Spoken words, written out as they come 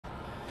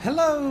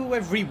Hello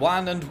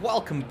everyone and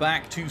welcome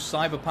back to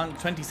Cyberpunk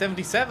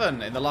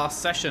 2077. In the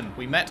last session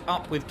we met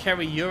up with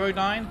Kerry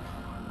Eurodyne.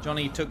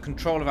 Johnny took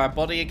control of our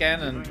body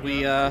again and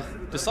we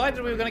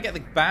decided we were going to get the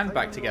band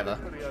back together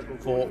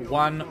for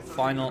one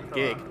final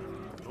gig.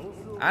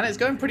 And it's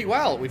going pretty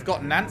well. We've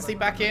got Nancy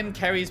back in,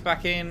 Kerry's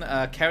back in.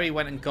 Kerry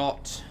went and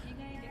got...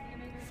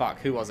 Fuck,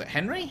 who was it?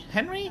 Henry?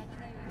 Henry?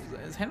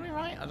 Is Henry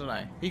right? I don't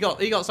know. He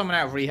got someone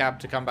out of rehab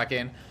to come back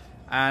in.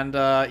 And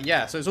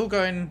yeah, so it's all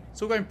going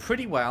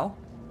pretty well.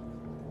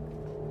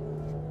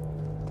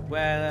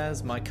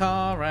 Where's my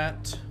car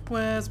at?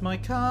 Where's my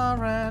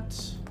car at?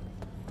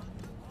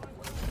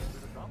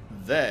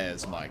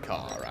 There's my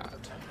car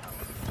at.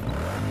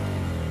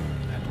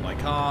 And my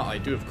car, I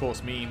do of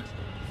course mean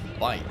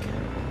bike.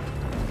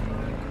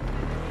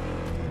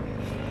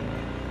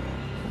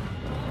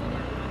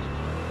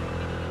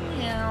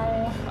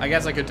 Meow. I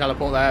guess I could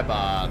teleport there,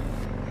 but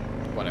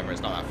whatever, it's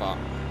not that far.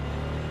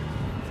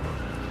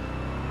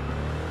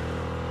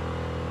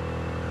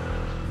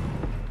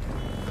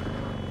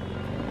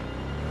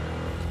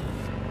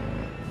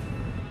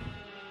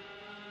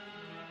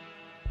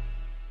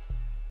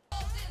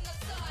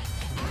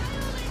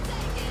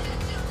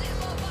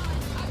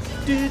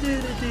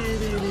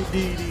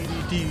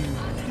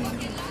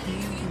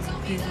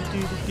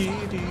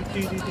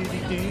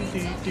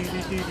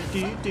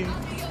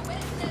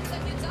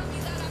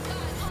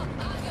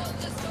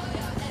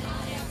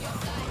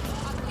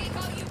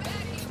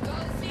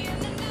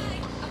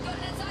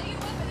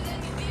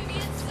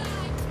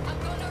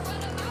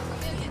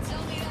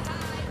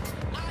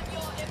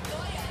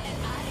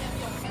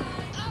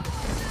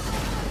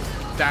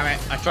 Damn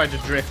it, I tried to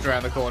drift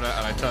around the corner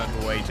and I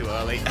turned way too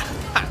early.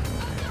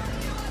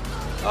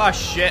 Oh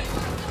shit.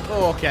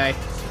 Oh, okay.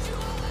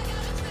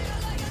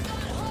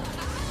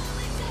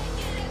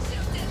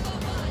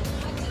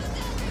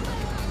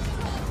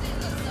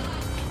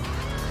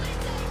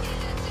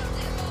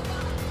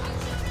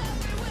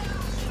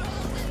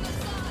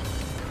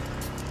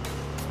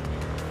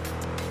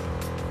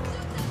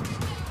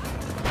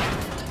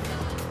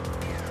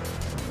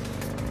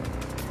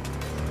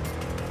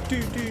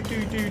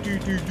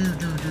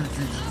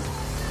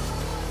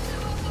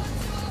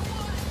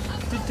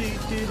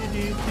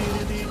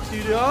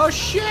 Oh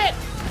shit!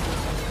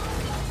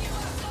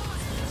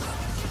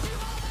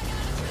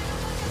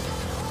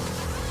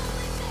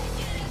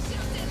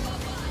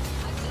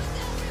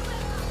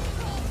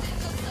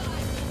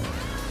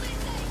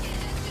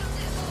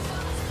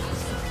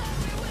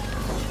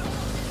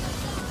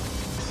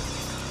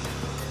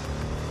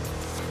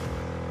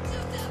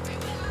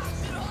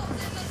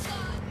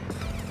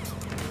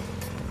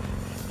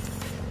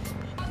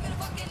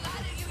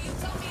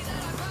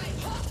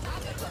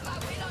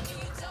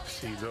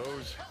 See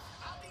those?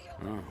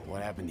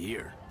 What happened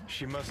here?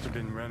 She must have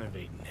been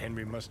renovating.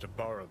 Henry must have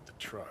borrowed the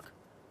truck.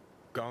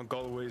 Gonk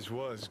always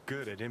was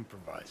good at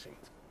improvising.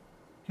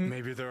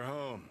 Maybe they're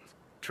home.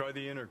 Try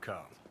the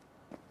intercom.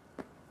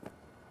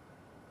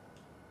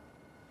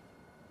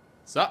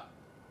 Sup?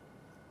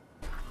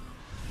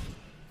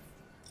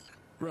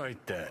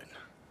 Right then.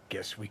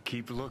 Guess we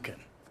keep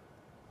looking.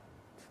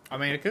 I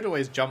mean, I could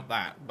always jump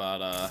that,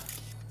 but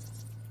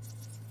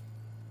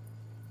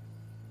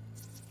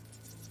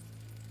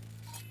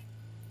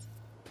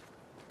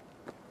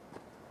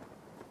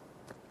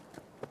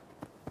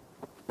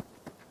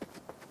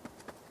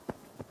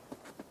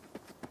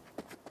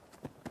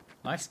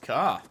nice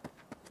car.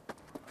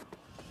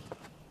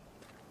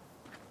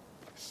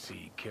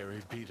 See,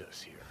 Kerry beat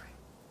us here.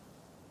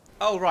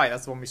 Oh, right,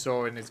 that's the one we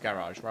saw in his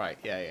garage. Right,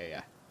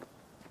 yeah.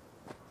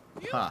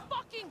 You Huh.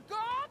 fucking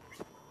god!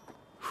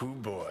 Hoo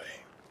boy.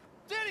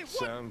 Danny, what?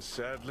 Sounds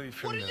sadly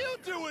What are familiar. you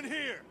doing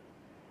here?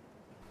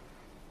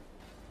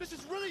 This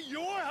is really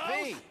your house?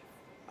 Hey!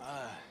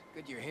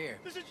 Good you're here.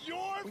 This is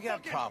your We got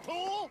a fucking problem.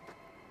 pool?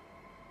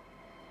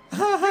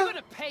 You're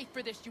gonna pay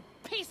for this, you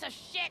piece of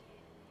shit!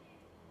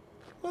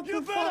 What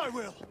You the bet fuck? I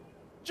will.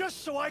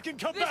 Just so I can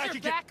come This back your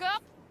and get...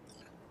 backup?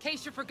 In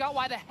case you forgot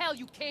why the hell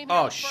you came here.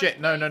 in Oh the shit!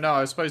 first No, place.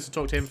 I was supposed to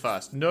talk to him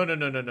first. No. No.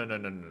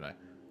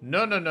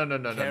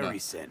 Kerry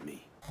sent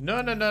me. No.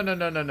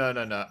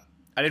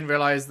 I didn't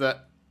realize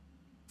that.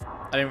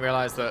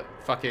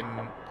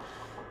 Fucking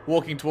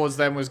walking towards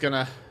them was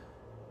gonna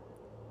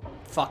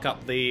fuck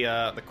up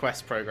the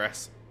quest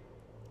progress.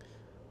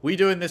 We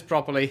doing this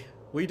properly.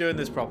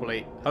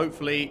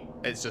 Hopefully,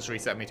 it's just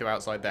reset me to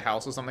outside the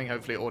house or something.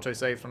 Hopefully, it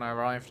autosaved when I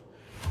arrived.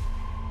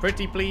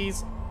 Pretty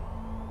please.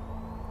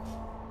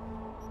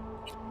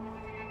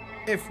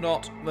 If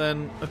not,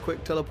 then a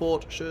quick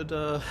teleport should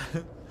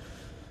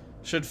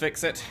should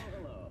fix it.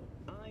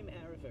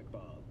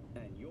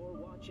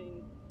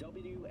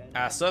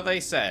 Our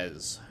survey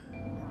says...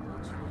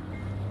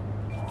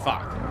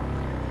 Fuck.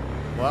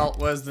 Well,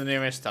 where's the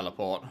nearest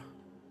teleport?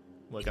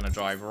 We're gonna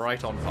drive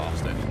right on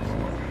past it.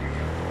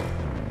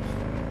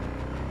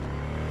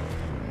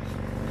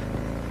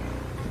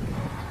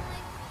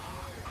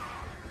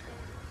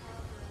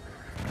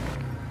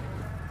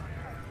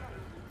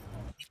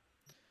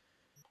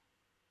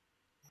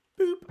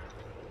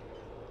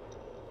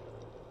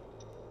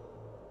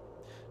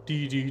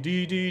 Do do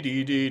do do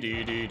do do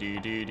do do do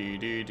do do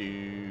do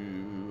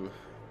do.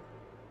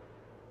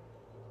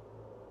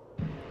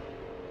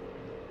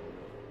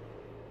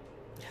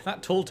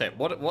 That tooltip,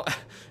 what?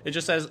 It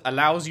just says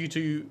allows you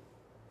to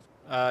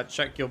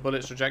check your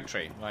bullet's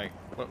trajectory. Like,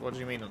 what do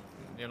you mean?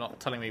 You're not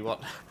telling me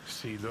what?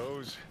 See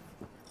those?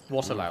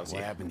 What allows you?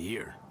 What happened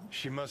here?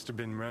 She must have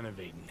been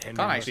renovating. Henry Can't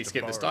must actually have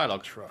skip this borrowed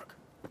dialogue. the truck.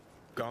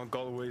 Gonk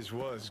always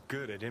was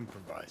good at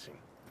improvising.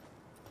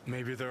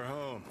 Maybe they're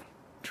home.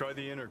 Try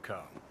the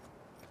intercom.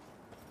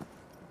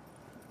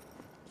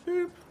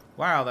 Boop.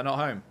 Wow, they're not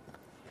home.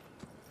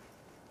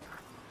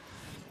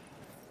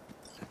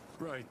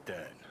 Right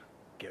then.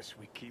 Guess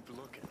we keep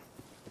looking.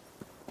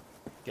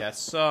 Guess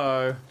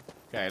so.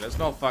 Okay, let's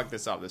not fuck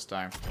this up this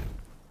time.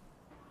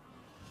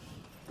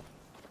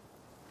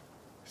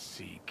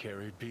 See,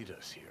 Carrie beat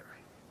us here.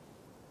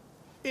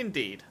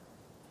 Indeed.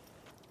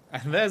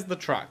 And there's the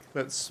truck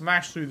that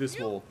smashed through this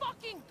wall.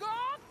 Fucking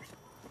god!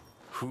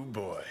 Hoo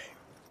boy.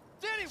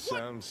 Danny, what?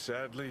 Sounds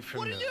sadly What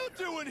familiar. are you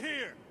doing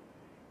here?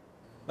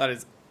 That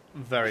is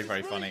very, This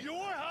very is really funny.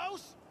 your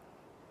house?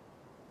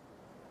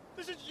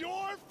 This is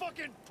your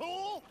fucking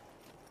pool?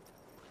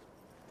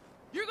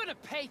 You're gonna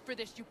pay for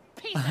this, you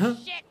piece of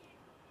shit!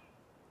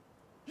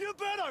 You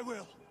bet I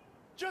will.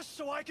 Just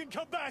so I can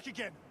come back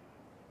again.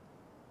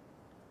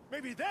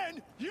 Maybe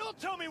then you'll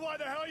tell me why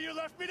the hell you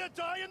left me to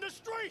die in the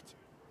street.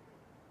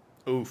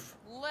 Oof.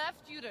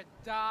 Left you to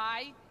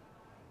die?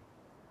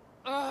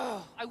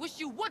 Ugh, I wish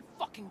you would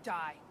fucking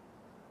die.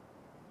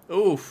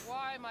 Oof.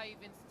 Why am I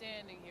even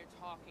standing here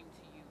talking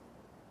to you?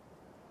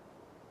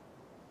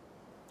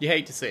 You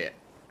hate to see it.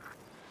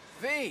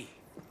 V!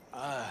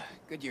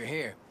 Good you're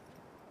here.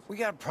 We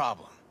got a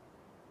problem.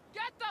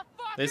 Get the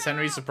fuck This out!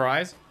 Henry's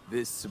surprise?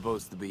 This is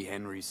supposed to be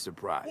Henry's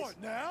surprise.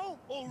 What now?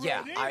 Already?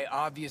 Yeah, I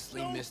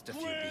obviously No missed a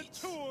few grand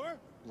beats. tour?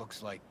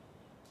 Looks like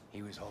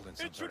he was holding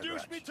some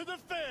Introduce sort me of to the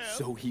fam.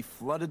 So he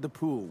flooded the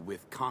pool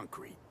with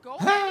concrete. Go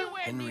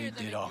anywhere Henry near them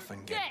did and often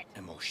you're get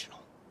dead. emotional.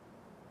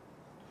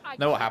 I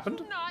Know what kid happened?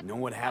 you not, Know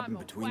what happened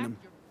I'ma between whack them?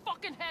 Your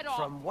fucking head off.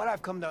 From what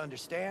I've come to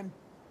understand,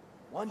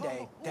 one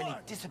day, then he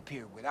what?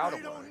 disappeared without I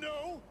a don't word,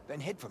 know. then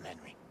hid from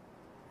Henry.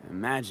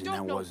 Imagine Don't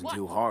that know wasn't what?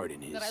 too hard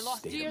in his That I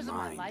lost state years of of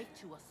my mind. life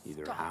to a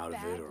Either out of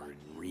scumbag it or like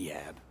in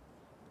rehab.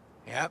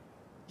 Yep.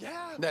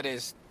 Yeah. That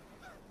is,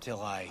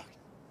 till I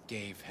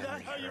gave Henry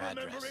That how you her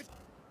remember address. it?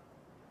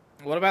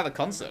 What about the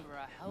concert? Remember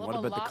a hell of What a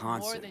about the lot more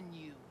concert? than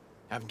you.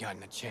 Haven't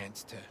gotten a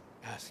chance to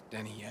ask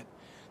Denny yet.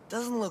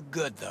 Doesn't look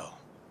good, though.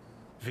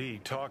 V,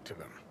 talk to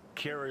them.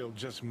 Carrie'll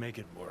just make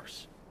it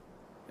worse.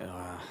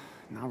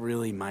 Not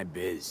really my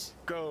biz.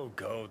 Go.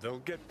 They'll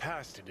get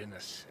past it in a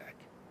sec.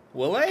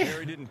 Will they?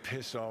 Carrie didn't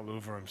piss all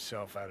over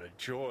himself out of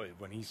joy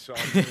when he saw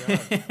me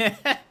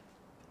out.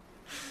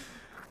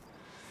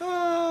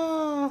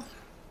 Oh.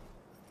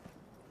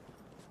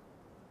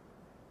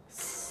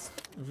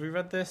 Have we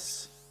read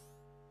this?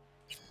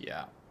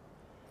 Yeah.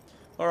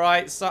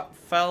 Alright, sup,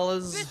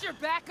 fellas? This your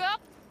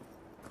backup?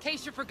 In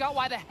case you forgot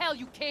why the hell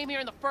you came here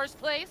in the first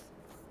place?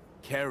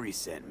 Carrie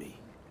sent me.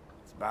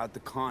 It's about the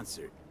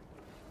concert.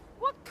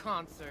 What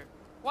concert?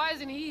 Why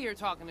isn't he here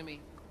talking to me?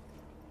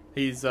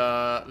 He's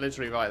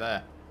literally right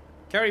there.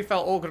 Kerry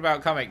felt awkward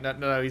about coming.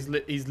 No, he's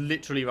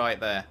literally right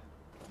there.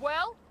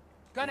 Well,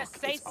 gonna Look,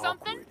 say it's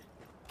something? awkward.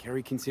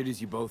 Carrie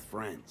considers you both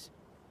friends.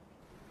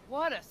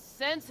 What a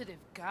sensitive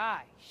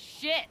guy.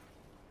 Shit.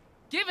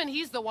 Given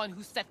he's the one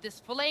who set this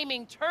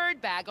flaming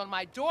turd bag on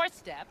my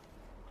doorstep.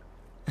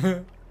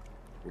 We'll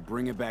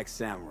bring it back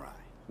samurai.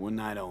 One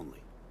night only.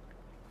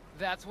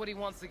 That's what he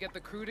wants to get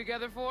the crew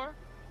together for?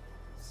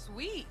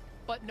 Sweet,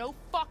 but no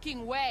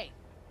fucking way.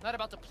 Not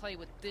about to play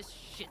with this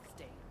shit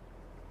stain.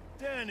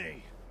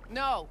 Danny.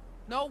 No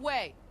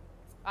way.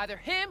 Either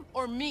him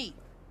or me.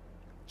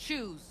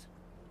 Choose.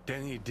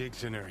 Denny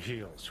digs in her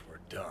heels. We're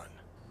done.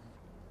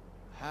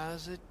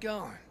 How's it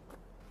going?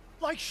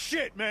 Like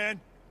shit, man.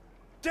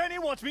 Danny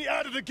wants me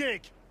out of the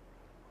gig.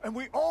 And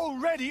we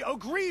already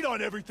agreed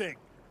on everything.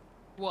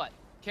 What?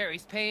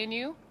 Carrie's paying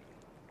you?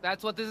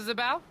 That's what this is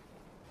about?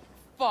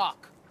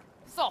 Fuck.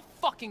 This is all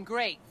fucking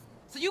great.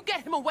 So you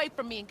get him away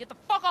from me and get the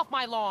fuck off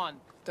my lawn.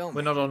 Don't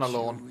We're not make on a me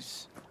lawn.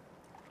 choose.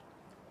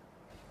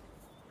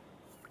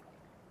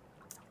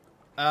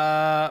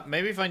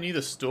 Maybe if I knew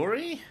the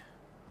story?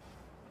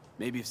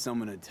 Maybe if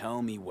someone would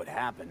tell me what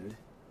happened.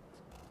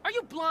 Are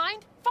you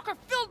blind? Fucker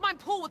filled my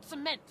pool with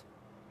cement.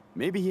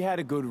 Maybe he had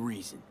a good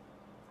reason.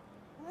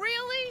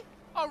 Really?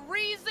 A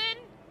reason?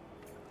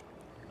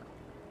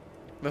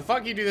 The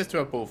fuck you do this to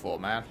a pool for,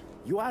 man?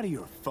 You out of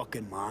your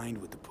fucking mind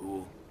with the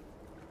pool?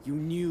 You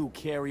knew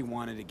Carrie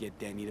wanted to get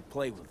Denny to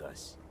play with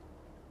us.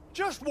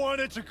 Just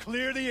wanted to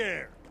clear the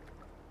air.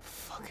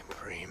 Fucking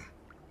Preem.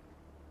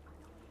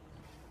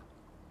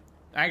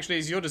 Actually,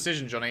 it's your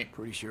decision, Johnny.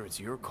 Pretty sure it's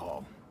your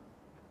call.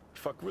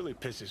 Fuck really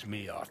pisses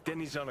me off.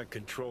 Denny's on a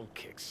control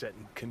kick,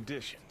 setting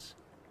conditions.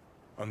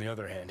 On the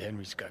other hand,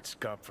 Henry's got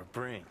scop for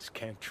brains.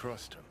 Can't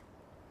trust him.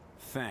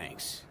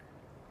 Thanks.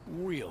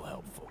 Real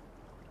helpful.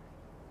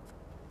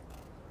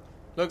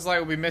 Looks like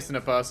we'll be missing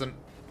a person.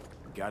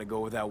 Gotta go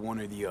with that one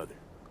or the other.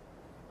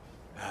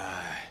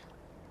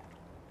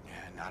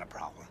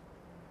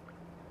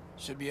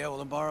 Should be able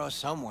to borrow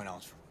someone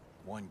else for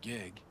 1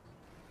 gig.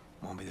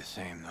 Won't be the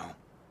same, though.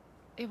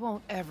 It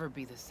won't ever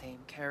be the same,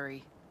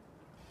 Carrie.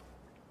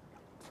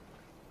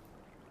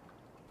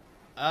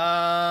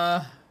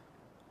 Got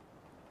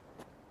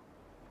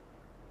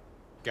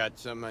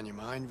something on your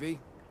mind, V?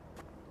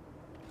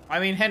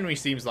 I mean, Henry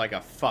seems like a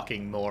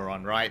fucking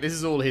moron, right? This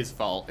is all his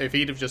fault. If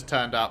he'd have just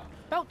turned up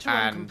About to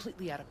run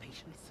completely out of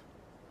patience.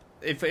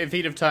 If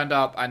he'd have turned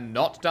up and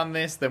not done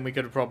this, then we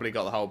could have probably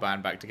got the whole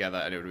band back together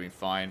and it would have been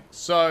fine.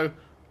 So,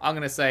 I'm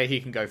going to say he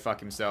can go fuck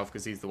himself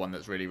because he's the one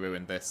that's really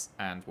ruined this,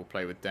 and we'll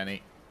play with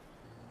Denny.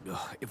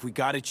 Ugh, if we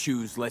gotta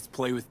choose, let's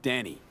play with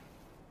Danny.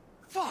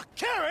 Fuck,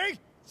 Carrie!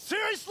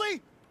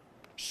 Seriously?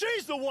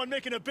 She's the one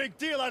making a big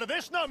deal out of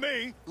this, not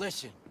me.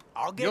 Listen,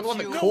 I'll get You're the one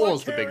you... that know what,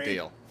 caused the big Carrie?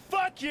 deal.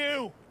 Fuck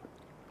you!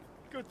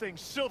 Good thing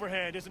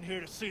Silverhand isn't here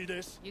to see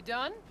this. You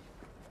done?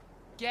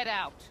 Get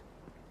out.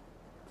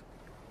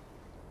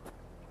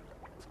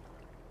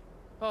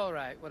 All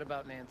right, what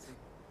about Nancy?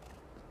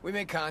 We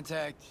made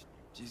contact.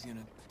 She's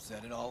gonna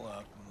set it all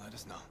up and let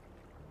us know.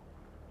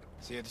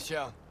 See you at the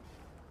show.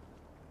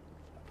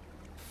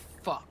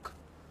 Fuck.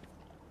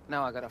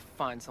 Now I gotta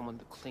find someone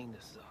to clean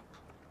this up.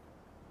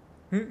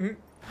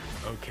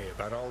 Okay,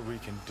 about all we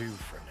can do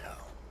for now.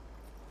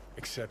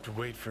 Except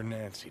wait for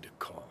Nancy to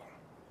call.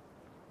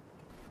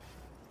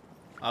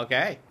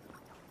 Okay.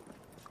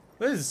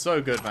 This is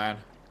so good, man.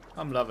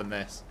 I'm loving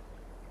this.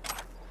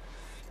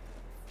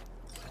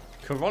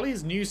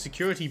 Caroli's new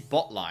security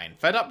bot line.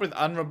 Fed up with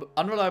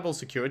unreliable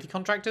security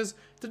contractors?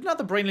 Did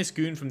another brainless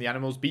goon from the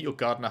animals beat your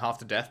gardener half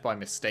to death by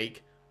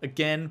mistake?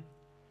 Again?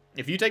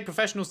 If you take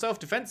professional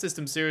self-defense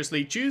systems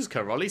seriously, choose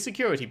Caroli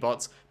security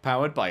bots,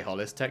 powered by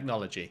Hollis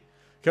technology.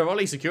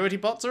 Caroli security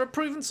bots are a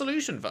proven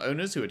solution for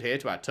owners who adhere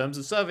to our terms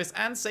of service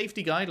and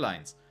safety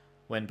guidelines.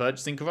 When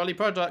purchasing Caroli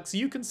products,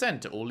 you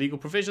consent to all legal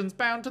provisions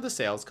bound to the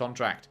sales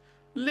contract.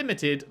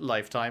 Limited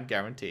lifetime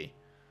guarantee.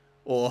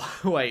 Or,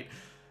 wait,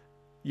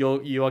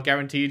 you are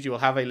guaranteed you will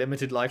have a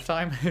limited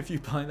lifetime if you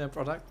buy their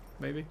product,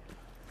 maybe?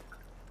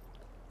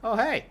 Oh,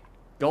 hey.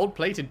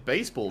 Gold-plated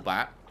baseball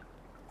bat.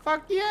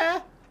 Fuck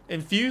yeah!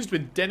 Infused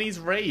with Denny's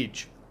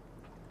rage.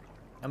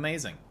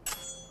 Amazing.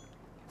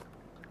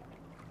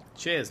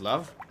 Cheers,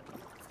 love.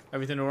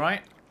 Everything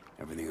alright?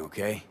 Everything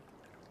okay?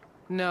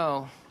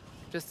 No.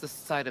 Just the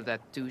sight of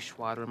that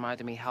douchewad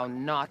reminded me how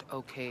not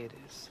okay it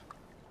is.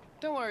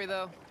 Don't worry,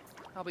 though.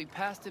 I'll be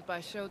past it by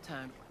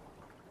showtime.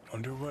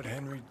 Wonder what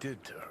Henry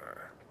did to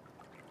her.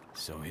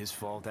 So his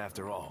fault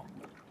after all.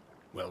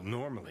 Well,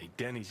 normally,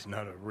 Denny's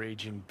not a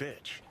raging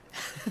bitch.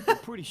 I'm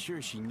pretty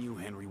sure she knew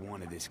Henry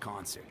wanted this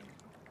concert.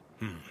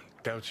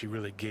 Doubt she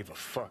really gave a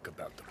fuck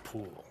about the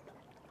pool.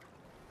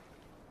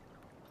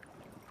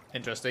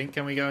 Interesting.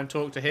 Can we go and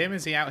talk to him?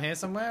 Is he out here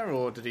somewhere,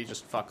 or did he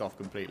just fuck off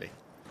completely?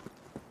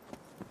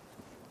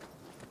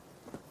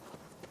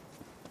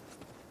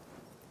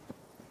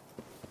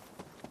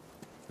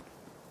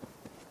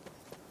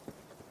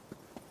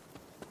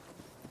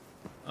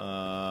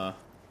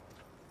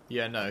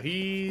 Yeah, no,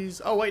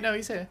 he's... Oh, wait, no,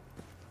 he's here.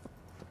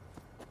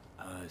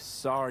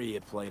 Sorry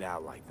it played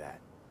out like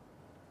that.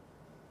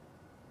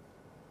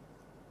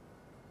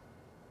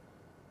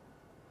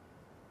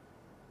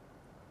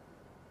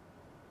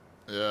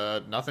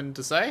 Nothing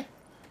to say?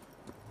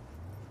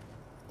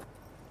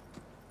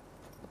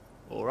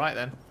 Alright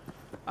then.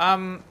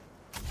 I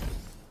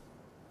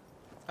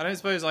don't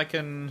suppose I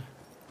can...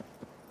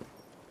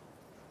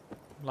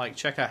 like,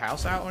 check her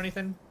house out or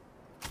anything?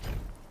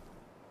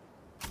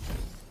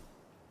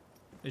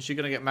 Is she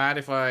gonna get mad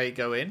if I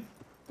go in?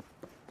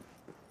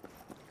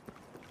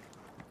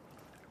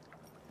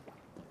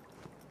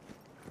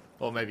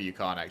 Or maybe you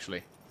can't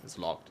actually. It's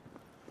locked.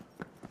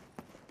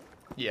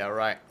 Yeah,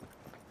 right.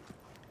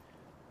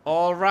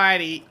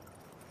 Alrighty.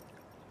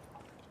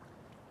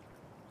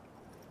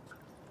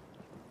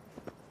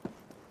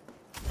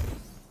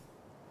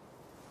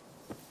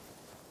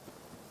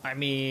 I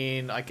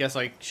mean, I guess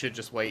I should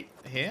just wait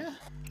here?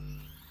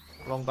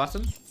 Wrong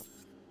button?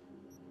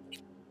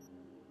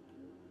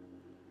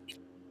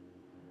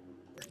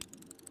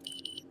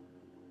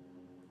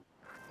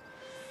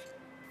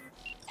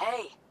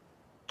 Hey,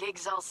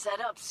 gig's all set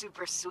up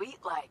super sweet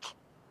like.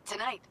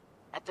 Tonight,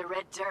 at the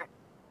Red Dirt.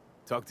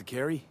 Talk to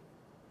Carrie?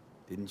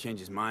 Didn't change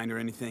his mind or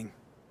anything?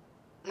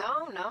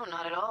 No,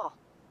 not at all.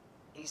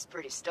 He's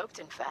pretty stoked,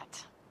 in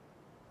fact.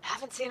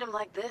 Haven't seen him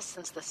like this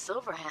since the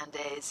Silverhand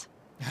days.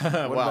 What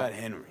Wow. about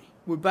Henry?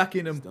 We're back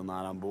in him. Still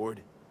not on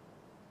board?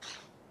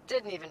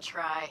 Didn't even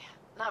try.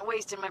 Not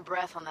wasting my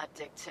breath on that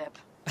dick tip.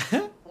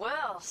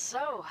 Well,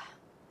 so,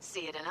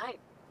 see you tonight.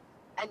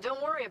 And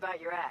don't worry about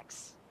your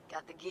axe.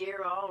 Got the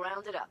gear all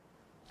rounded up.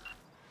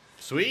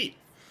 Sweet.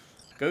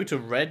 Go to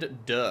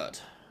Red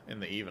Dirt in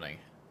the evening.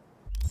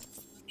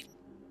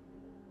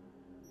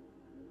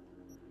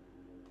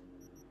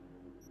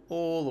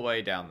 All the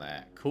way down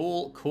there.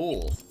 Cool,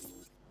 cool.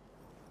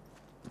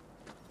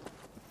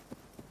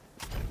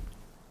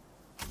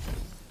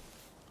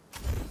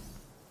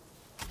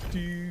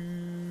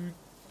 Do,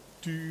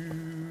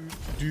 do,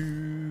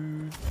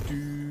 do,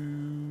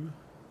 do.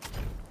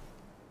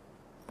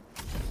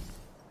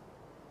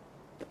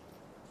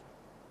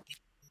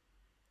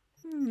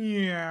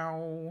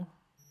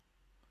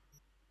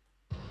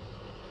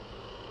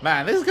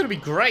 Man, this is going to be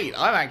great.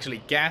 I'm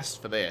actually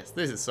gassed for this.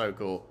 This is so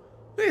cool.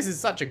 This is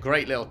such a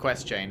great little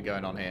quest chain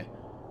going on here.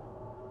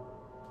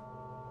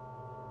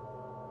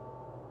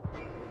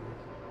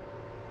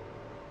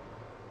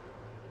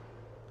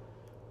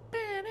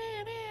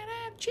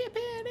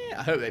 Chipping in.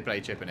 I hope they play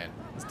Chipping In.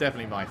 It's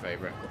definitely my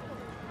favourite.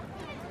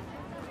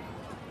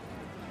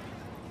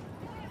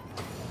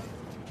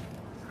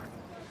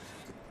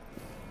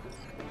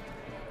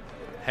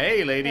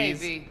 Hey,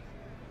 ladies. Hey,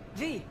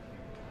 V,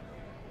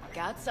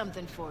 got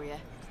something for you.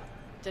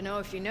 Don't know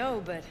if you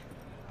know, but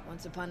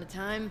once upon a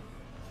time,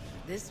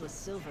 this was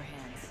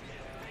Silverhand's.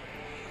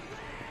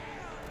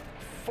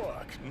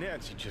 Fuck,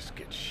 Nancy just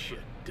gets shit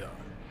done.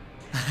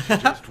 She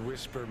just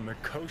whispered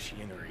Mikoshi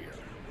in her ear.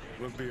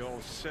 We'll be all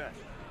set.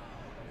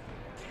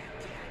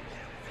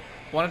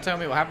 Want to tell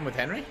me what happened with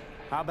Henry?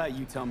 How about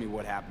you tell me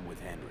what happened with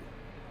Henry?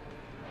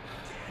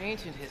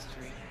 Ancient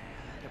history.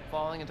 Kept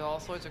falling into all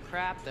sorts of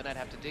crap, then I'd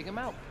have to dig him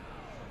out.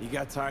 You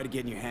got tired of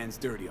getting your hands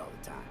dirty all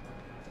the time.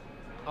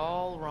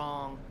 All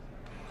wrong.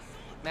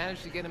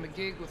 Managed to get him a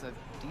gig with a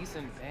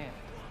decent band.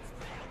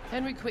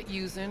 Henry quit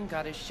using,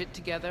 got his shit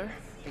together.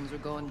 Things were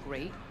going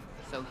great,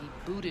 so he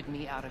booted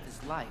me out of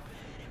his life.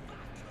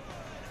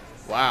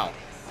 Wow.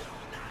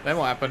 Then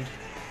what happened?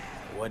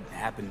 What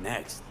happened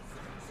next?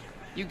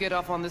 You get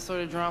off on this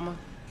sort of drama?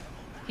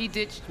 He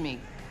ditched me.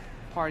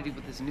 Partied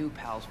with his new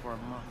pals for a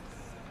month.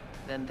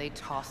 Then they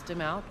tossed him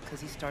out because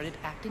he started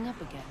acting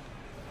up again.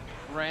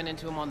 Ran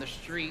into him on the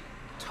street.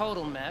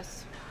 Total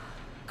mess.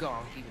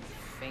 Gonk even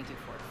fainted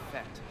for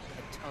effect.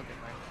 A tug at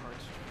my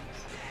heartstrings.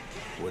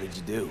 What did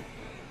you do?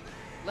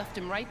 Left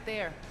him right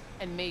there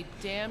and made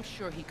damn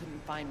sure he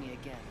couldn't find me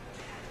again.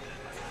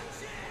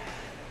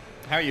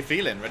 How are you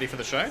feeling? Ready for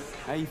the show?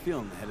 How you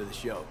feeling ahead of the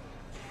show?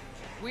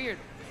 Weird.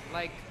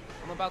 Like,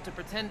 I'm about to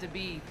pretend to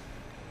be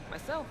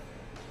myself.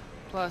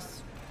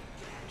 Plus,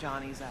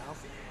 Johnny's out.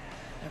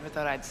 Never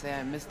thought I'd say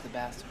I missed the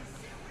bastard,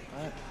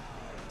 but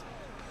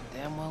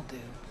damn well do.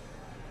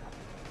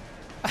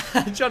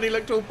 Johnny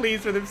looked all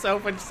pleased with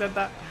himself when she said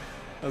that.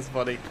 That's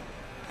funny.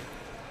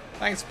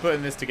 Thanks for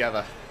putting this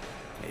together.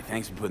 Hey,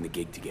 thanks for putting the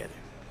gig together.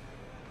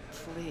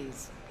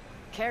 Please.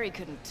 Carrie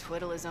couldn't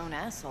twiddle his own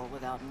asshole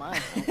without my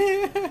help.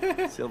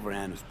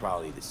 Silverhand was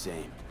probably the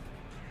same.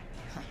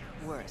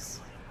 Worse.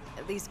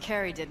 At least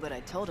Carrie did what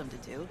I told him to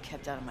do,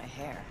 kept out of my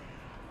hair.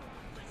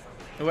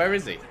 Where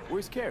is he?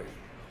 Where's Carrie?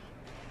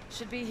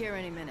 Should be here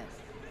any minute.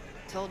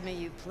 Told me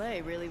you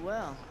play really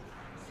well.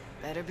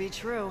 Better be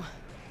true,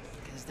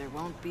 because there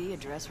won't be a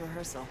dress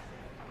rehearsal.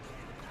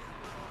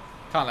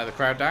 Can't let the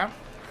crowd down.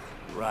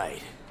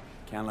 Right.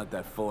 Can't let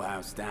that full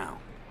house down.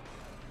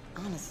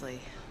 Honestly,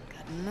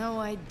 got no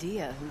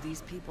idea who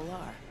these people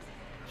are.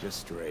 Just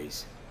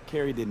strays.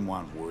 Carrie didn't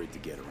want word to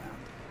get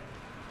around.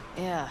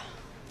 Yeah,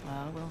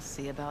 well, we'll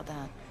see about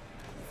that.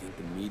 You think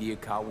the media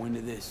caught wind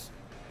of this?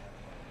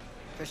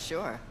 For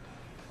sure.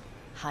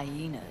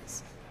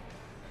 Hyenas.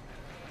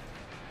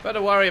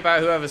 Better worry about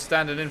whoever's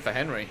standing in for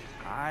Henry.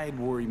 I'd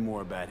worry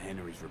more about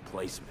Henry's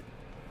replacement.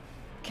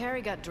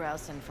 Carrie got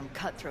Drowson from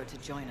Cutthroat to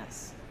join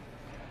us.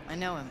 I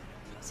know him.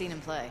 Seen him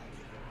play.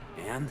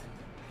 And?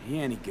 He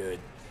any good?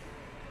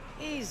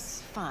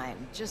 He's fine.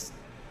 Just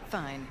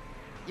fine.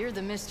 You're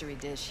the mystery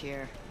dish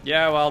here.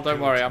 Yeah, well, don't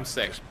worry, I'm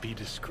sick. Just be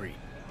discreet.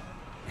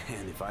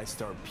 And if I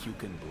start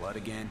puking blood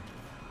again?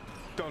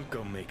 Don't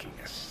go making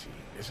a scene.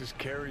 This is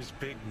Carrie's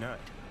big night.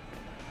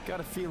 Got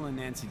a feeling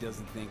Nancy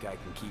doesn't think I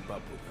can keep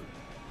up with him.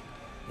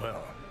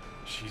 Well,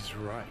 she's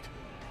right.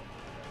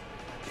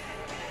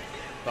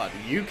 But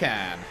you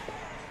can.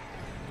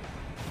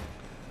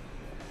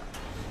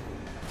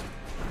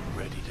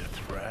 Ready to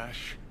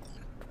thrash?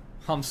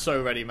 I'm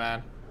so ready,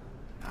 man.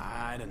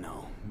 I don't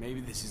know.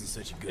 Maybe this isn't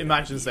such a good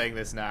Imagine idea. saying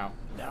this now.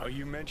 Now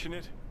you mention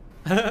it?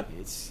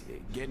 It's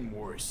getting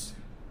worse.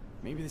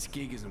 Maybe this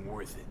gig isn't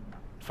worth it.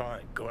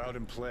 Fine, go out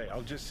and play.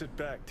 I'll just sit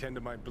back, tend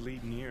to my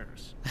bleeding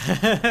ears.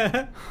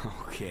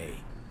 Okay.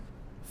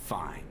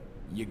 Fine.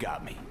 You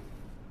got me.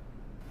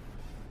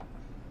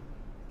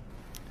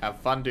 Have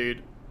fun,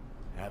 dude.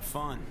 Have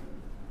fun.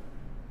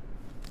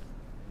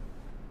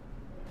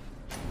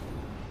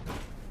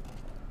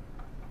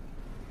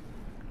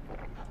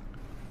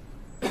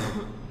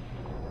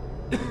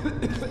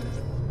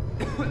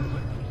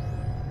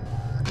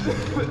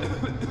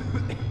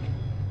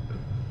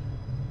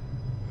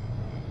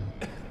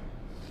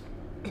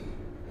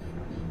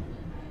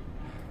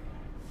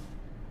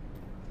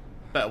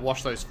 Better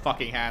wash those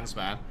fucking hands,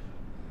 man.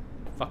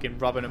 Fucking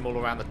rubbing them all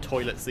around the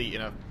toilet seat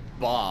in a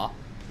bar.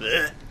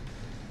 Blech.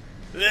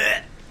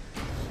 Blech.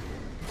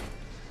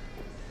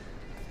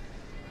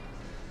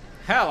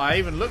 Hell, I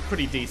even look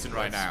pretty decent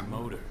right now.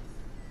 Motor.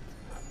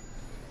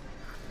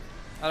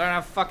 I don't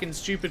have fucking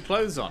stupid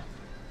clothes on.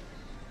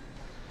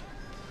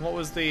 What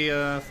was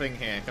the thing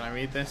here? Can I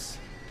read this?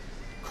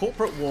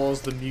 Corporate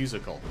Wars the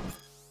Musical.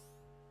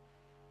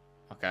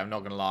 Okay, I'm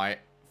not gonna lie.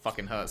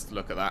 Fucking hurts to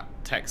look at that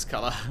text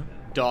color.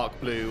 Dark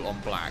blue on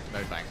black. No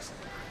thanks.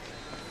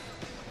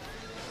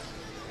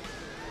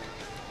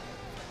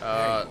 There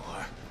you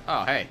are.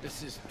 Oh, hey.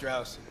 This is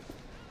Drowson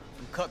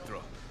from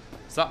Cutthroat.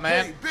 What's up,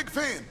 man? Hey, big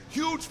fan,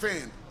 huge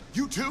fan.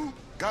 You too?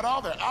 Got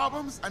all their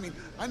albums? I mean,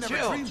 I never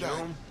Chill, dreamed that.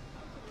 Joan.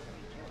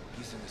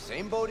 He's in the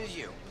same boat as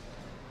you.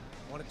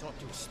 Want to talk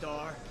to a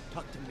star?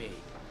 Talk to me.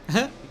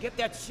 You get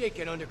that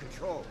shaking under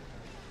control.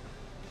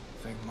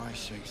 I think my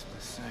shake's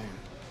the same.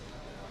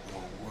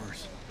 Or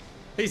worse.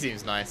 He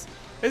seems nice.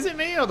 Is it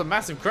me or the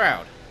massive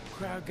crowd?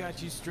 Crowd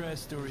got you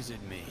stressed, or is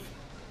it me?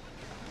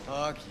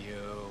 Fuck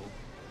you.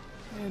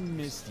 And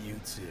missed you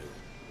too.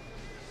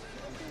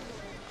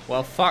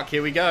 Well, fuck,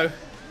 here we go.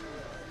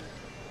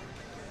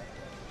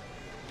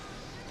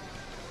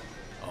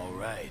 All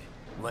right,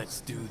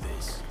 let's do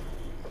this.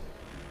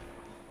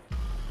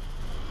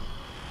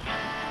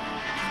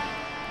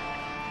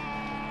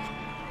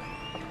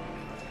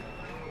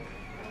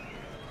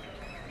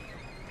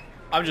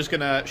 I'm just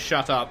gonna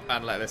shut up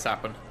and let this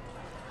happen.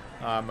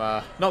 I'm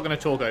not gonna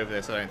talk over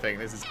this, I don't think.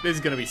 This is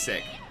gonna be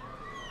sick.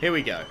 Here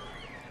we go.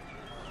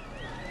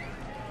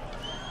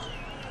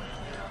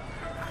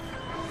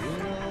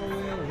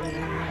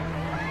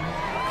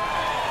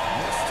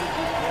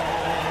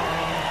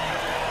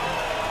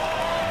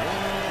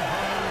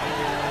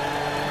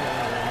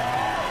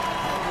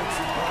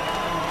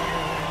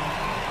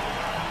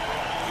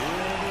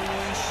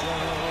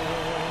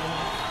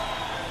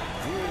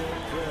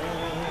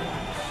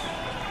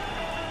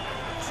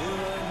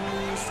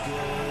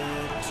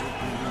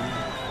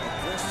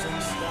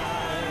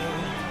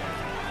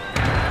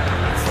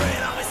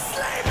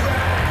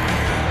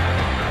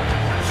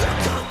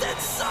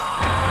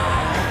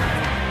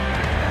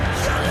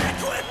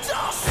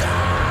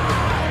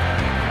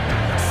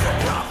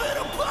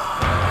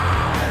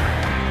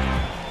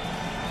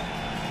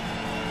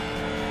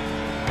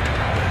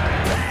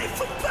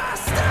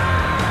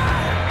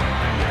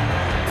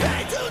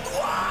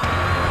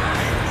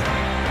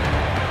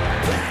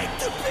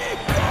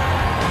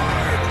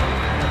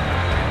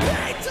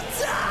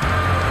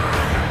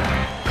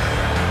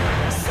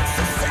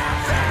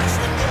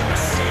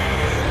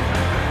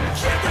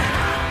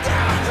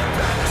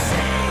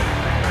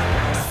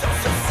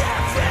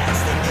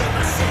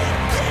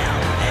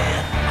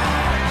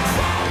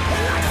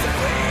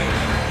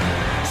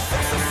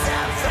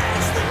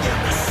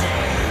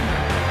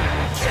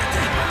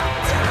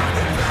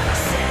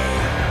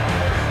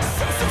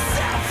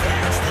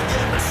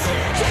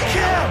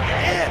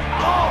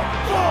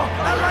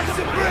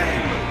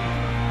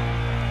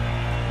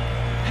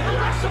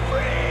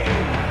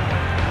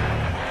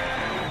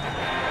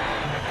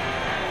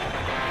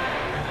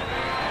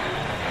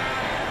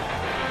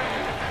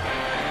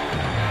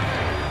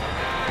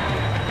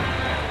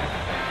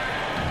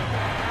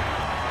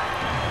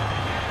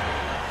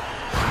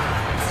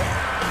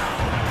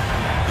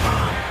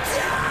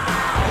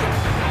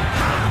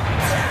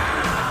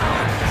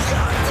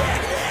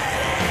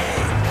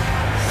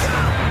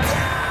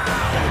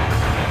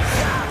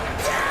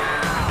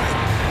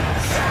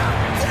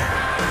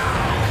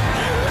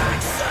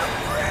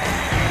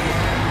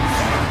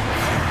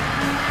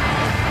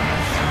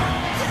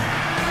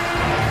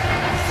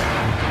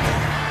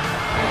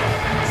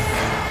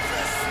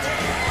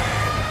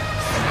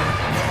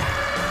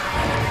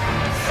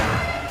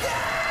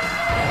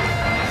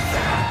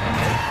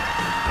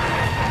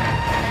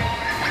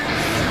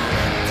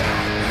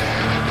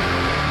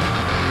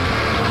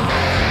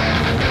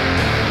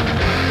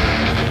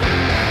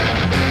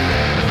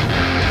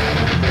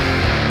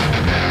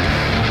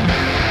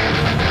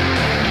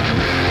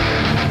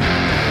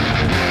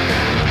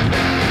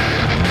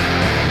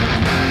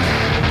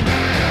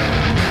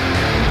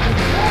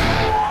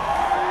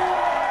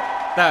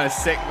 That was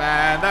sick,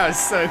 man. That was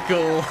so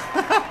cool.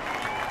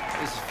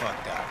 This is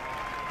fucked up.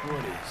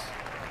 What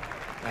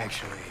is?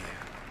 Actually,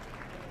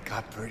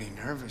 got pretty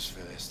nervous for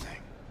this thing.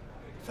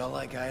 Felt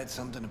like I had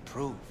something to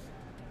prove.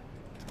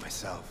 To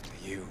myself, to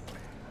you,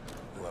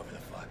 whoever the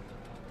fuck.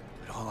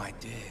 But all I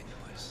did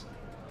was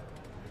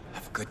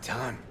have a good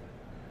time.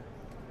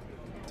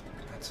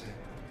 That's it.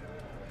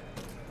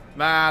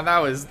 Man, that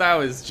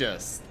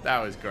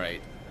was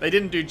great. They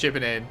didn't do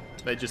chipping in.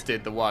 They just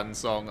did the one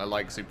song I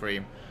like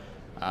Supreme.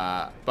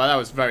 But that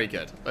was very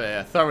good.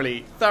 Yeah,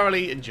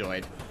 thoroughly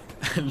enjoyed.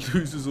 And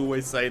losers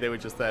always say they were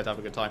just there to have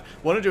a good time.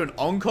 Want to do an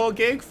encore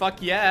gig?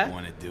 Fuck yeah.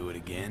 Want to do it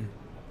again?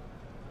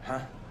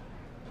 Huh?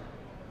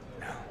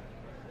 No.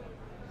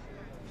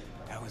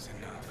 That was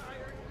enough.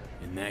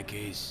 In that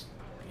case,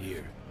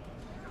 here.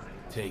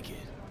 Take it.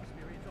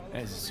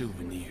 As a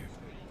souvenir.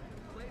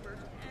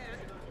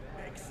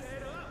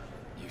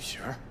 You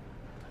sure?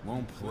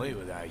 Won't play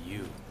without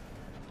you.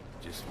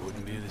 Just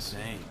wouldn't be the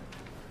same.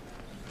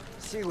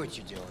 See what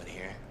you're doing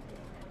here.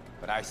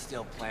 But I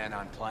still plan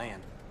on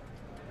playing.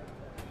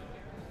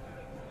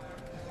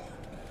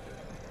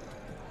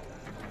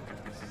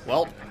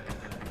 Well,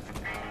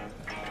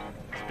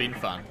 it's been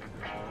fun.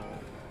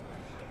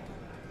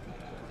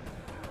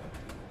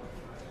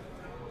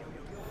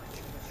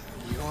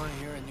 You want to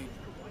hear a new...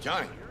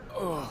 Johnny!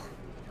 Oh.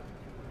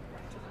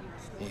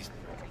 He's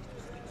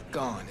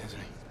gone, isn't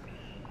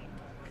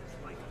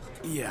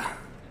he? Yeah.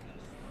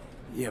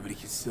 Yeah, but he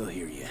can still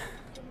hear you.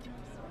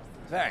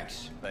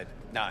 Thanks, but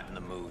not in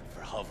the mood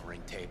for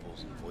hovering tables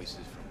and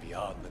voices from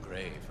beyond the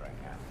grave right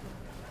now.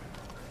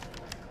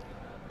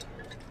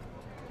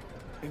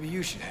 Maybe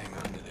you should hang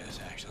on to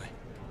this, actually.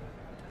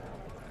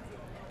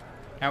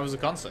 How was the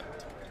concert?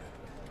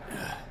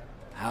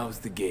 How's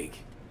the gig?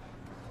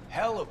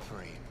 Hella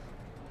preem.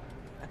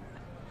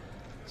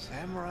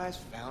 Samurai's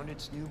found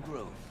its new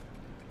groove.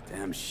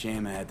 Damn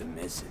shame I had to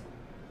miss it.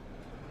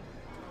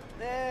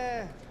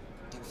 Nah, you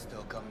can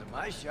still come to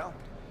my show.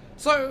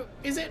 So,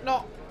 is it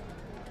not...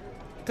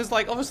 Because,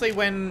 like, obviously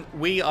when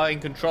we are in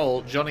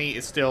control, Johnny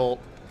is still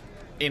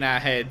in our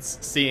heads,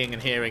 seeing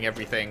and hearing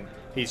everything.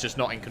 He's just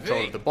not in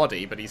control of the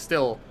body, but he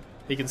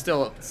can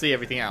still see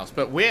everything else.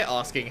 But we're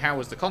asking, how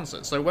was the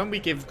concert? So when we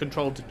give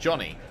control to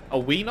Johnny, are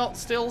we not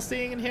still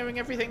seeing and hearing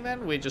everything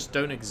then? We just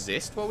don't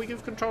exist while we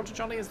give control to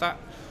Johnny? Is that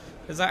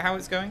how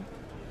it's going?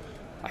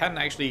 I hadn't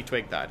actually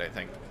twigged that, I don't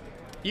think.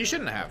 You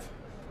shouldn't have.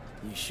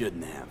 You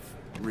shouldn't have,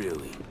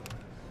 really.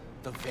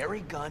 The very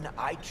gun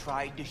I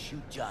tried to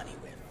shoot Johnny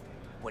with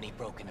when he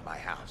broke into my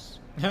house.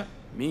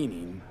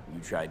 Meaning,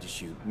 you tried to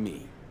shoot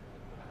me.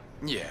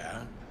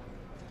 Yeah.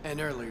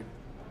 And earlier...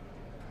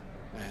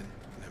 Man,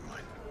 never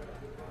mind.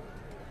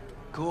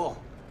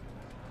 Cool.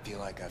 Feel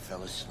like I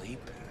fell asleep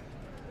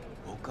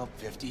and woke up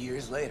 50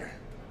 years later.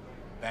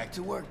 Back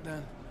to work,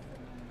 then.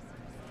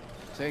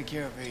 Take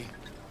care, V.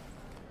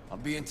 I'll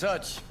be in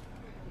touch.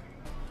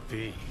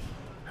 V,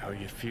 how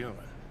you feeling?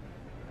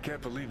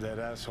 Can't believe that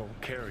asshole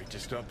Carrie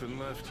just up and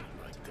left you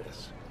like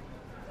this.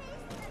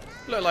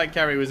 Looked like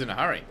Carrie was in a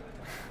hurry.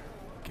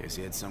 Guess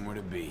he had somewhere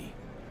to be.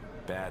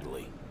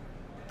 Badly.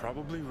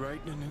 Probably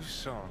writing a new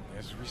song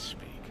as we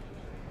speak.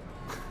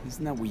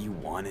 Isn't that what you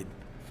wanted?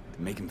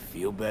 To make him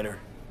feel better?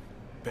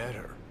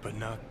 Better, but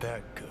not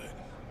that good.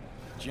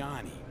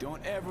 Johnny,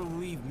 don't ever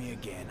leave me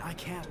again. I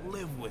can't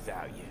live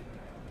without you.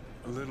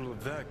 A little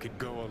of that could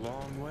go a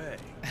long way.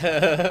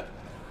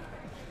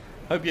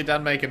 Hope you're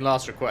done making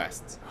last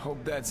requests.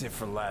 Hope that's it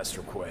for last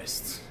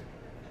requests.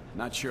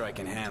 Not sure I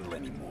can handle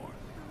anymore.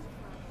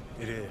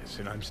 It is,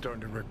 and I'm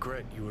starting to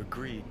regret you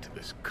agreed to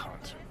this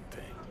concert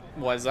thing.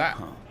 Why is that?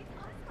 Huh.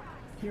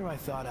 Here I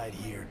thought I'd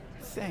hear,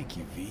 thank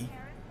you, V.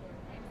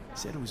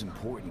 Said it was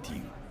important to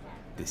you.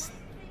 This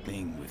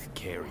thing with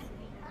Carrie.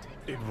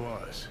 It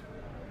was.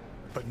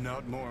 But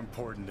not more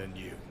important than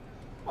you.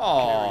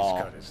 Aww.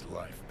 Carrie's got his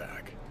life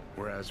back.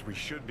 Whereas we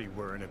should be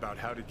worrying about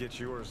how to get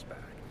yours back.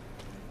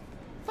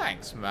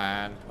 Thanks,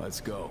 man.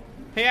 Let's go.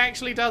 He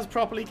actually does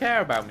properly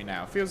care about me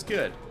now. Feels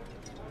good.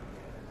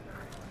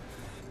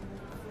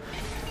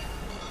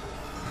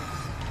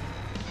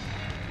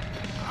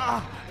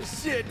 Ah,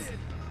 shit!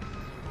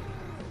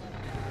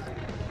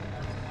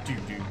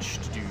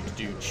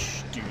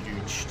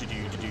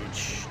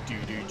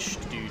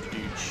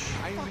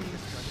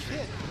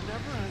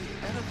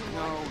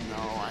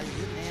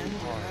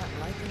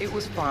 It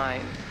was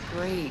fine.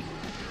 Great.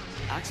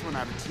 Axe went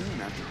out of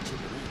tune after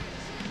chipping in.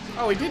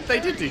 Oh, they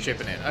did do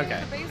chipping in.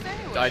 Okay.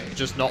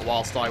 Just not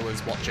whilst I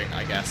was watching,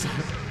 I guess.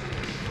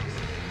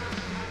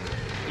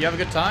 You have a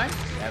good time?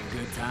 You have a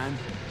good time?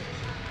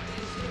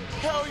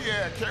 Hell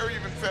yeah! Carrie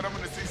even said I'm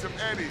gonna see some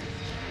Eddie.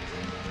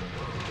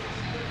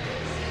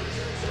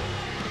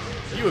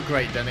 You were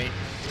great, Denny.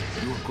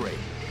 You were great.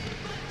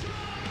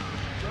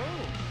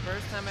 Oh,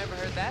 first time I ever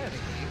heard that at a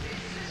gig.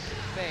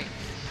 Thanks.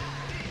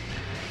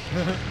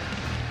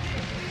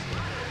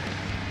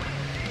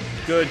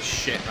 Good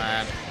shit,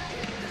 man.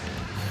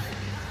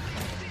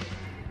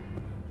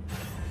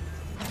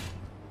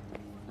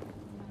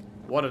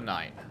 What a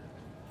night.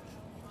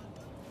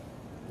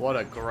 What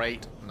a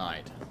great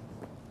night.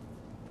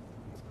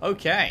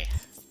 Okay.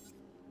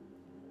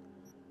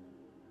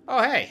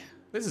 Oh, hey.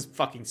 This is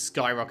fucking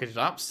skyrocketed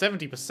up.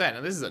 70%,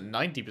 and this is at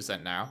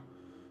 90% now.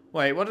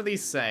 Wait, what do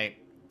these say?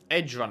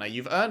 Edge Runner,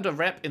 you've earned a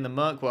rep in the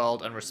Merc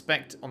world and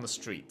respect on the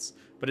streets.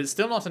 But it's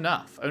still not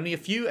enough. Only a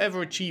few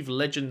ever achieve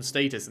legend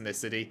status in this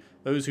city.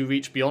 Those who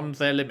reach beyond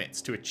their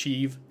limits to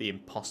achieve the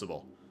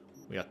impossible.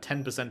 We are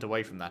 10%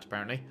 away from that,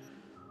 apparently.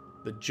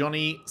 The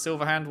Johnny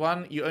Silverhand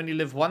one, you only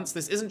live once.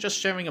 This isn't just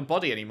sharing a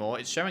body anymore,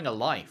 it's sharing a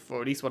life,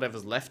 or at least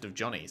whatever's left of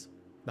Johnny's.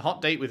 The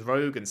hot date with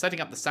Rogue and setting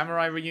up the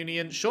samurai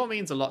reunion sure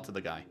means a lot to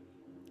the guy.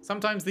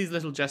 Sometimes these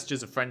little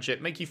gestures of friendship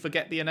make you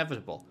forget the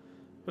inevitable.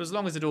 But as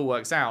long as it all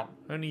works out,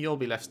 only you'll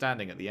be left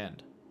standing at the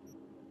end.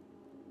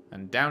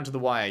 And down to the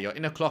wire, your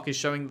inner clock is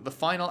showing that the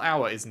final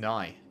hour is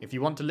nigh. If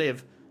you want to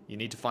live, you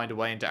need to find a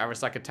way into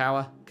Arasaka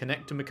Tower,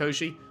 connect to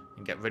Mikoshi,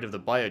 and get rid of the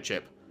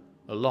biochip,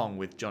 along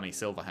with Johnny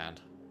Silverhand.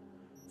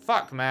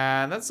 Fuck,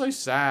 man, that's so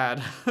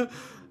sad.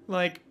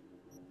 Like,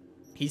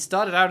 he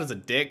started out as a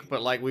dick,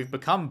 but like, we've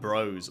become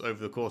bros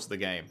over the course of the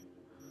game.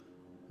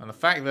 And the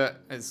fact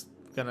that it's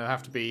gonna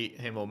have to be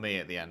him or me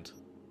at the end.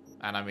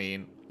 And I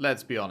mean,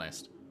 let's be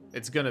honest,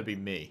 it's gonna be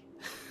me.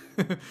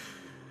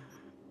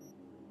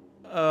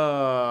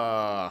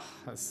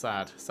 That's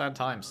sad. Sad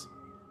times.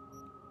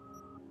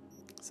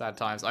 Sad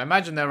times. I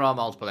imagine there are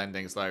multiple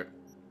endings, though.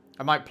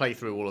 I might play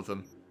through all of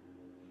them.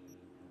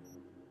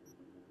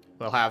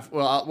 We'll have...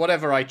 Well,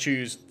 whatever I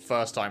choose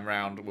first time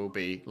round will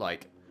be,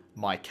 like,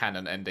 my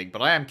canon ending.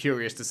 But I am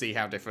curious to see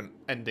how different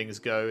endings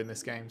go in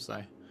this game,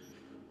 so...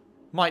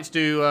 Might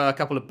do a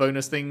couple of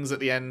bonus things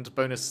at the end.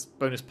 Bonus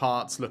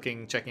parts,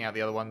 checking out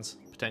the other ones,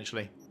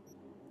 potentially.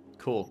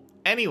 Cool.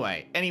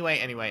 Anyway.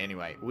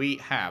 We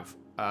have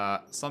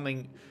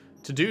something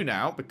to do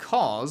now,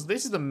 because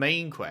this is the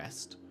main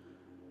quest.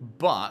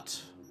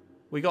 But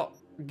we got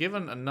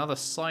given another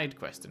side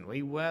quest, didn't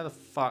we? Where the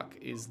fuck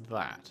is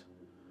that?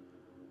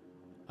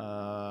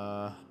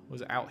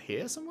 Was it out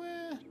here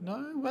somewhere?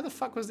 No? Where the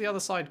fuck was the other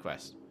side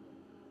quest?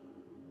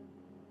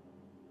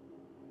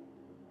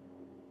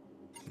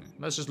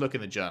 Let's just look in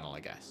the journal, I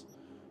guess.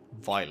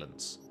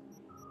 Violence.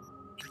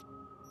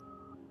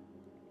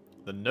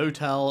 The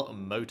Notel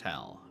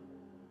Motel.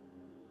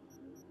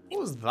 What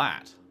was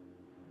that?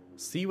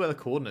 See where the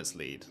coordinates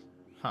lead.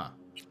 Huh.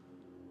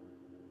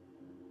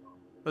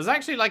 There's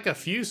actually like a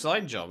few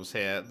side jobs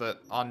here that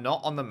are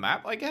not on the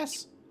map, I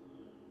guess?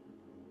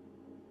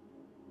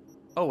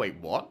 Oh, wait,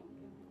 what?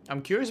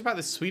 I'm curious about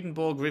this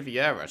Swedenborg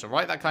Riviera. To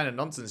write that kind of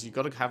nonsense, you've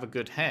got to have a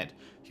good head.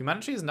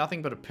 Humanity is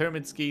nothing but a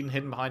pyramid scheme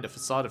hidden behind a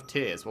facade of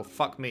tears. Well,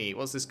 fuck me.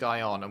 What's this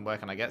guy on, and where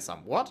can I get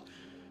some? What?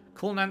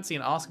 Call Nancy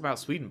and ask about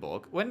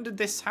Swedenborg? When did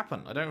this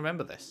happen? I don't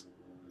remember this.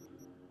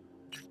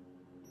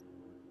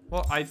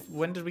 Well,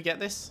 when did we get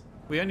this?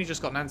 We only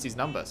just got Nancy's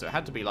number, so it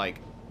had to be, like,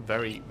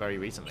 very, very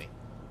recently.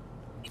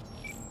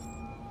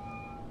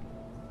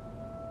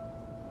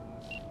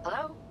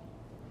 Hello?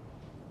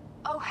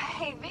 Oh,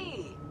 hey,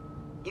 V.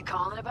 You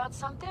calling about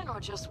something, or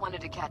just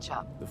wanted to catch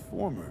up? The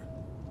former.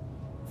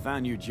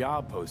 Found your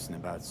job posting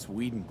about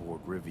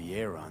Swedenborg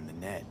Riviera on the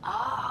net.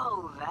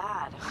 Oh,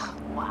 that.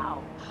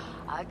 Wow.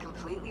 I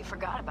completely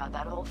forgot about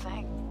that whole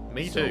thing.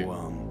 Me too.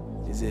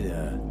 So, is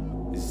it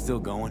still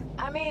going?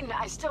 I mean,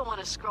 I still want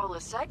to scroll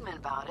a segment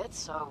about it,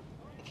 so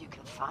if you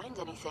can find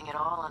anything at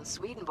all on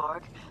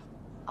Swedenborg,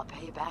 I'll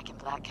pay you back in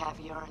black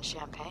caviar and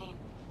champagne.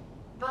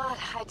 But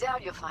I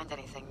doubt you'll find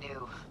anything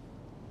new.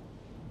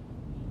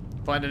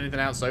 Find anything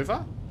out so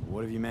far?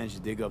 What have you managed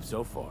to dig up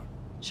so far?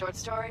 Short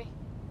story?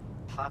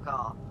 Fuck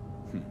all.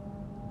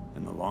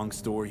 And the long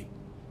story?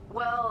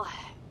 Well,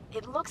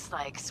 it looks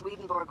like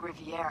Swedenborg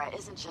Riviera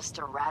isn't just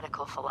a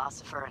radical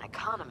philosopher and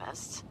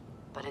economist,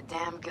 but a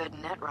damn good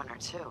netrunner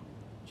too.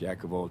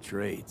 Jack of all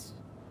trades.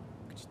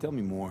 Could you tell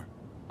me more?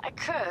 I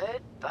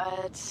could,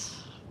 but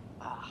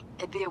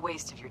it'd be a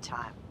waste of your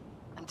time.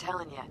 I'm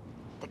telling you,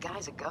 the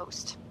guy's a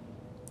ghost.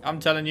 I'm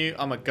telling you,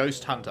 I'm a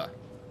ghost hunter.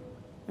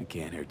 It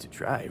can't hurt to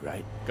try,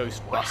 right?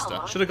 Ghostbuster.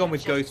 Well, should have gone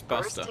with just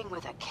Ghostbuster. bursting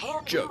with a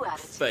can-do Joke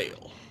attitude.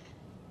 fail.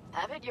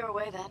 Have it your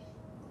way then.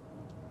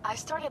 I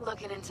started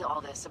looking into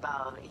all this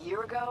about a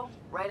year ago,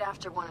 right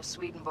after one of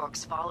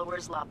Swedenborg's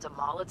followers lobbed a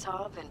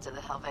Molotov into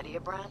the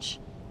Helvetia branch.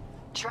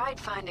 Tried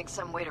finding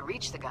some way to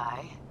reach the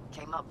guy,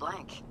 came up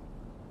blank.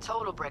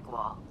 Total brick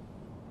wall.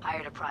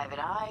 Hired a private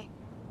eye,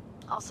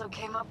 also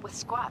came up with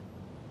squat.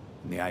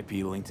 And the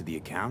IP link to the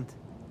account?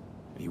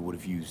 He would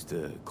have used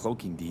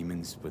cloaking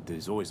demons, but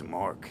there's always a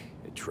mark,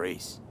 a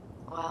trace.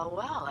 Well,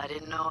 I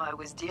didn't know I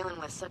was dealing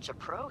with such a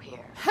pro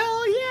here.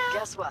 Hell yeah!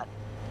 Guess what?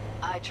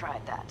 I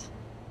tried that.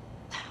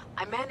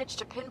 I managed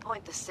to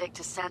pinpoint the stake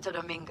to Santo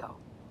Domingo,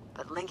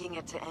 but linking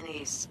it to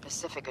any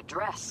specific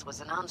address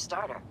was a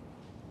non-starter.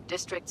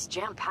 District's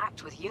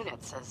jam-packed with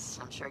units, as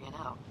I'm sure you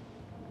know.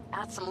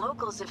 Asked some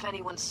locals if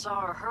anyone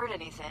saw or heard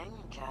anything,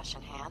 cash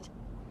in hand.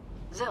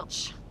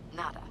 Zilch.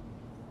 Nada.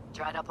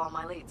 Dried up all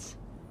my leads.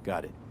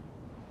 Got it.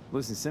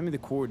 Listen, send me the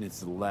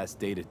coordinates of the last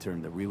data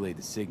turn that relayed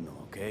the signal,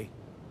 okay?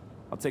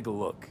 I'll take a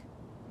look.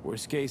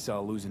 Worst case,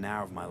 I'll lose an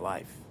hour of my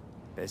life.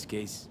 Best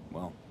case,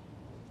 well,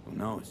 who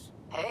knows?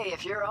 Hey,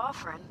 if you're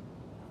offering,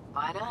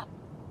 why not?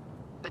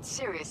 But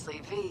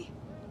seriously, V,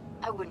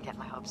 I wouldn't get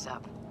my hopes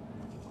up.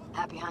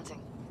 Happy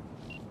hunting.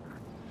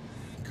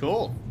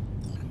 Cool.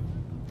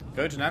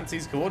 Go to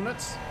Nancy's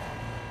coordinates.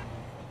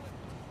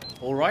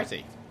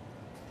 Alrighty.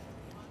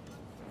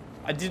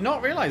 I did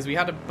not realize we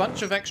had a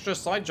bunch of extra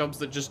side jobs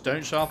that just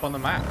don't show up on the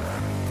map.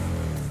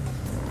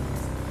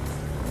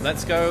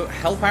 Let's go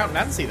help out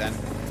Nancy then.